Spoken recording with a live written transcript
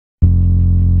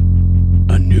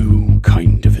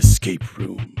escape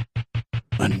room.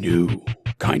 A new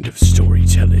kind of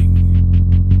storytelling.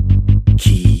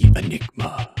 Key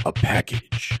Enigma, a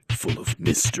package full of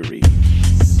mysteries.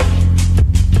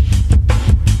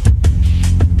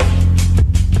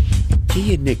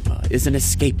 Key Enigma is an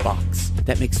escape box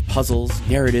that makes puzzles,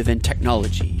 narrative, and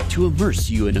technology to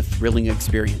immerse you in a thrilling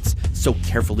experience so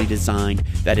carefully designed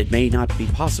that it may not be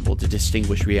possible to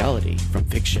distinguish reality from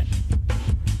fiction.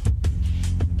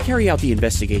 Carry out the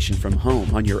investigation from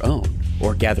home on your own,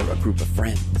 or gather a group of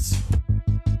friends.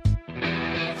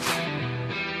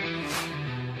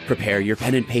 Prepare your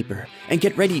pen and paper and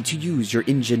get ready to use your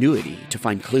ingenuity to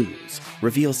find clues,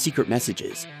 reveal secret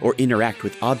messages, or interact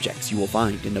with objects you will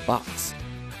find in the box.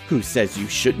 Who says you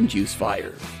shouldn't use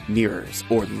fire, mirrors,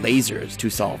 or lasers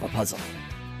to solve a puzzle?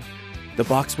 The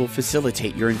box will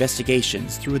facilitate your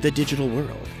investigations through the digital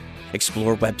world.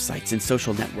 Explore websites and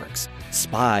social networks,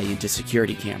 spy into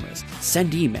security cameras,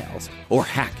 send emails, or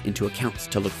hack into accounts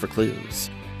to look for clues.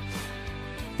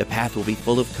 The path will be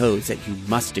full of codes that you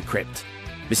must decrypt.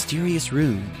 Mysterious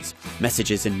runes,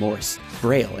 messages in Morse,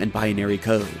 Braille, and binary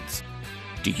codes.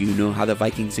 Do you know how the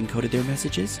Vikings encoded their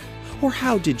messages? Or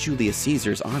how did Julius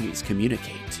Caesar's armies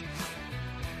communicate?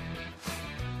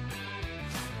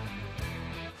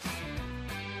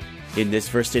 In this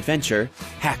first adventure,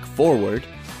 Hack Forward,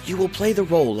 you will play the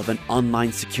role of an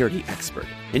online security expert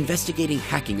investigating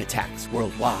hacking attacks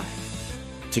worldwide.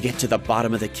 To get to the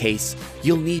bottom of the case,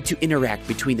 you'll need to interact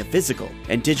between the physical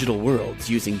and digital worlds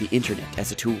using the internet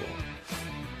as a tool.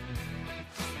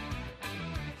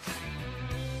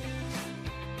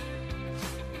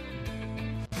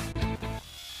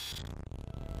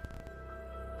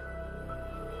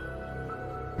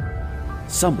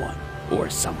 Someone, or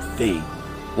something,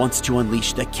 wants to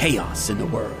unleash the chaos in the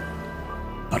world.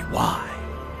 But why?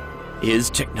 Is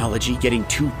technology getting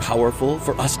too powerful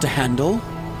for us to handle?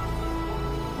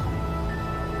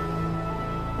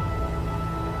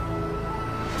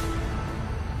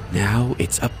 Now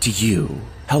it's up to you.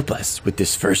 Help us with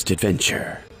this first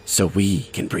adventure, so we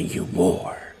can bring you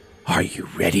more. Are you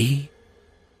ready?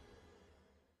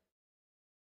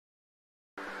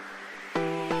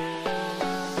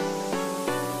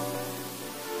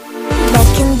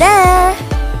 Back in there.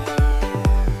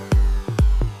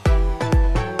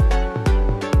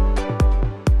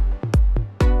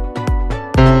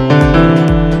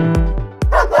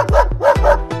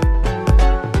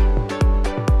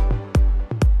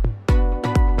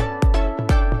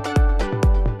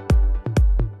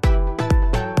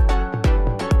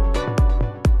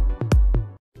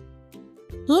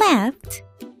 Left,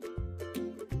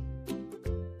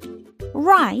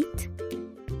 right,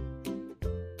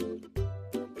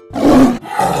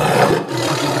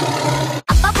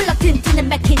 아빠불러 튼튼한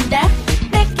맥힌다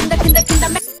맥힌다 킨다 킨다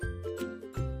맥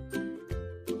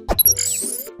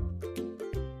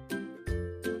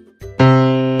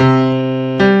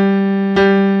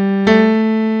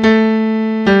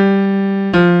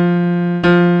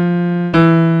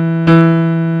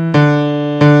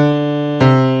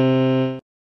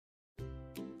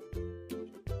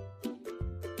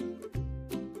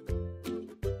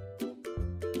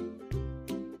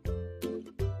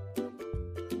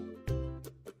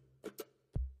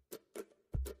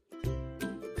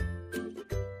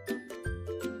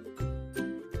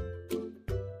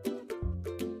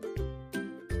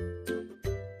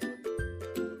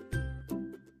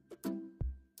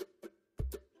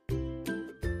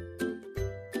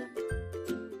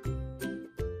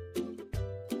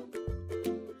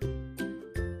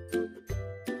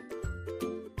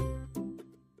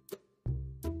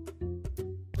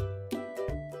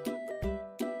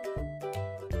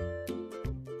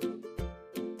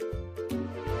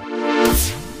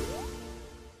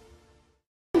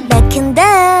back in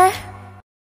there.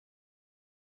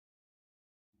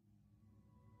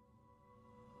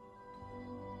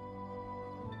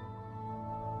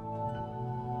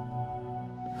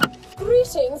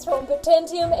 Greetings from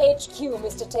Potentium HQ,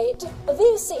 Mr. Tate.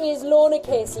 This is Lorna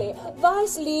Casely,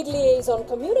 Vice Lead Liaison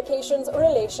Communications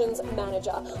Relations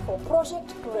Manager for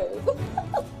Project Grove.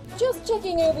 Just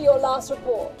checking over your last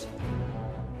report.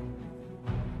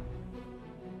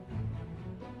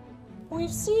 We've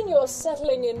seen you're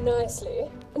settling in nicely.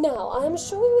 Now, I'm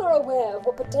sure you are aware of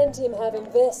what Potentium have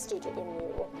invested in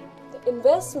you.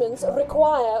 Investments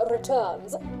require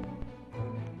returns.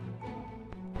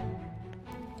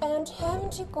 And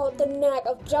haven't you got the knack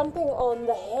of jumping on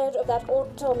the head of that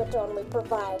automaton we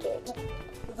provided?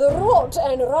 The rot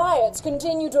and riots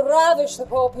continue to ravish the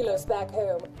populace back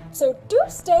home, so do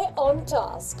stay on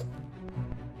task.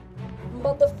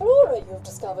 But the flora you've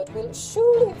discovered will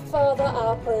surely further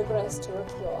our progress to a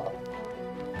cure.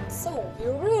 So,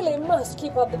 you really must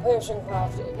keep up the potion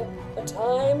crafting.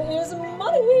 Time is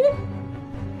money!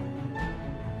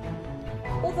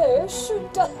 Although, should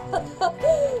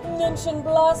mention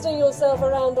blasting yourself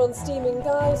around on steaming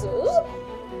geysers,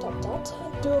 tut-tut,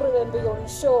 do remember your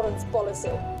insurance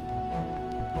policy.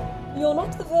 You're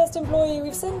not the first employee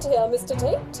we've sent here, Mr.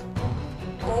 Tate.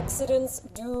 Accidents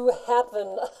do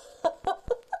happen.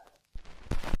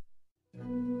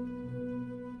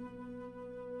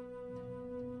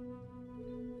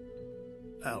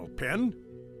 Alpen,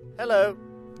 Hello.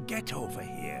 get over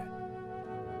here.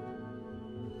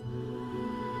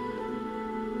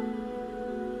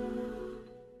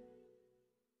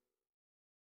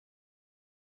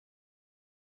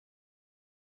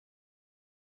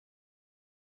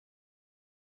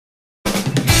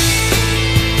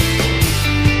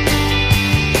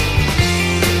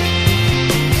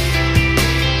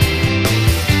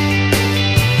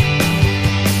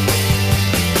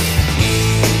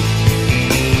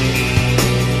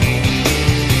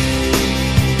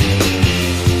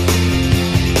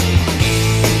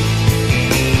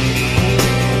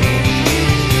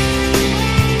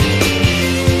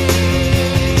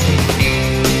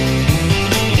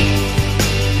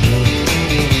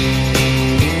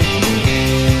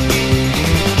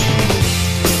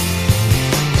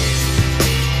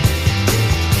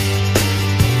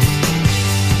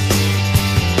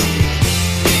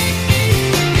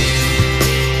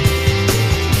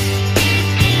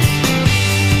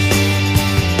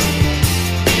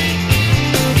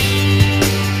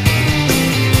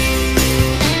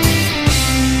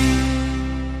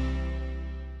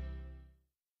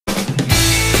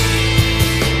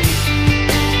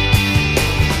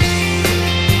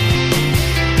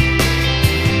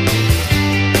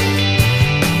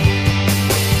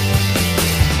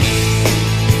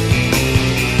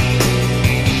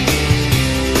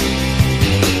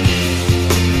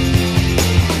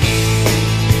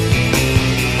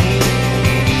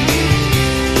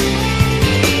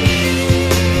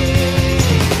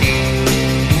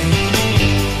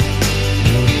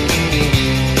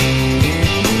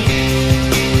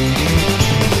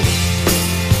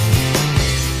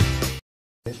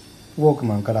ウォーク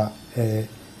マンから、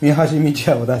見橋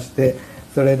道屋を出して、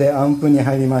それでアンプに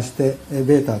入りまして、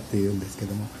ベータっていうんですけ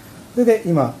ども、それで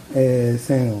今、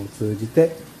線を通じ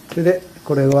て、それで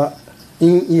これはイ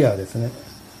ンイヤーですね。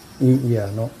インイヤ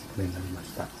ーのこれになりま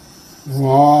した。う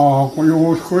わあ、これよ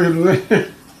く聞こえるね。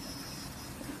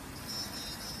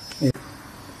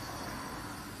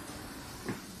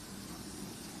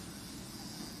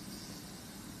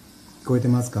聞こえて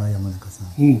ますか、山中さん。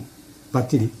うん。バッ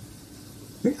チリ。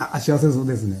幸せそう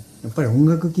ですね。やっぱり音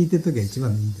楽聴いてるときは一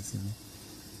番いいですよね。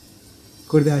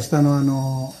これで明日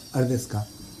のあれですか、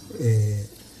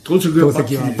透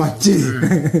析はバッチリ。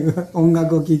音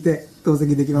楽を聴いて透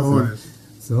析できますね。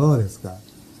そうですか。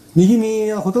右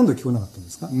耳はほとんど聞こえなかったん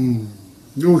ですか？うん。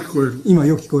よく聞こえる。今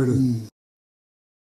よく聞こえる。うん。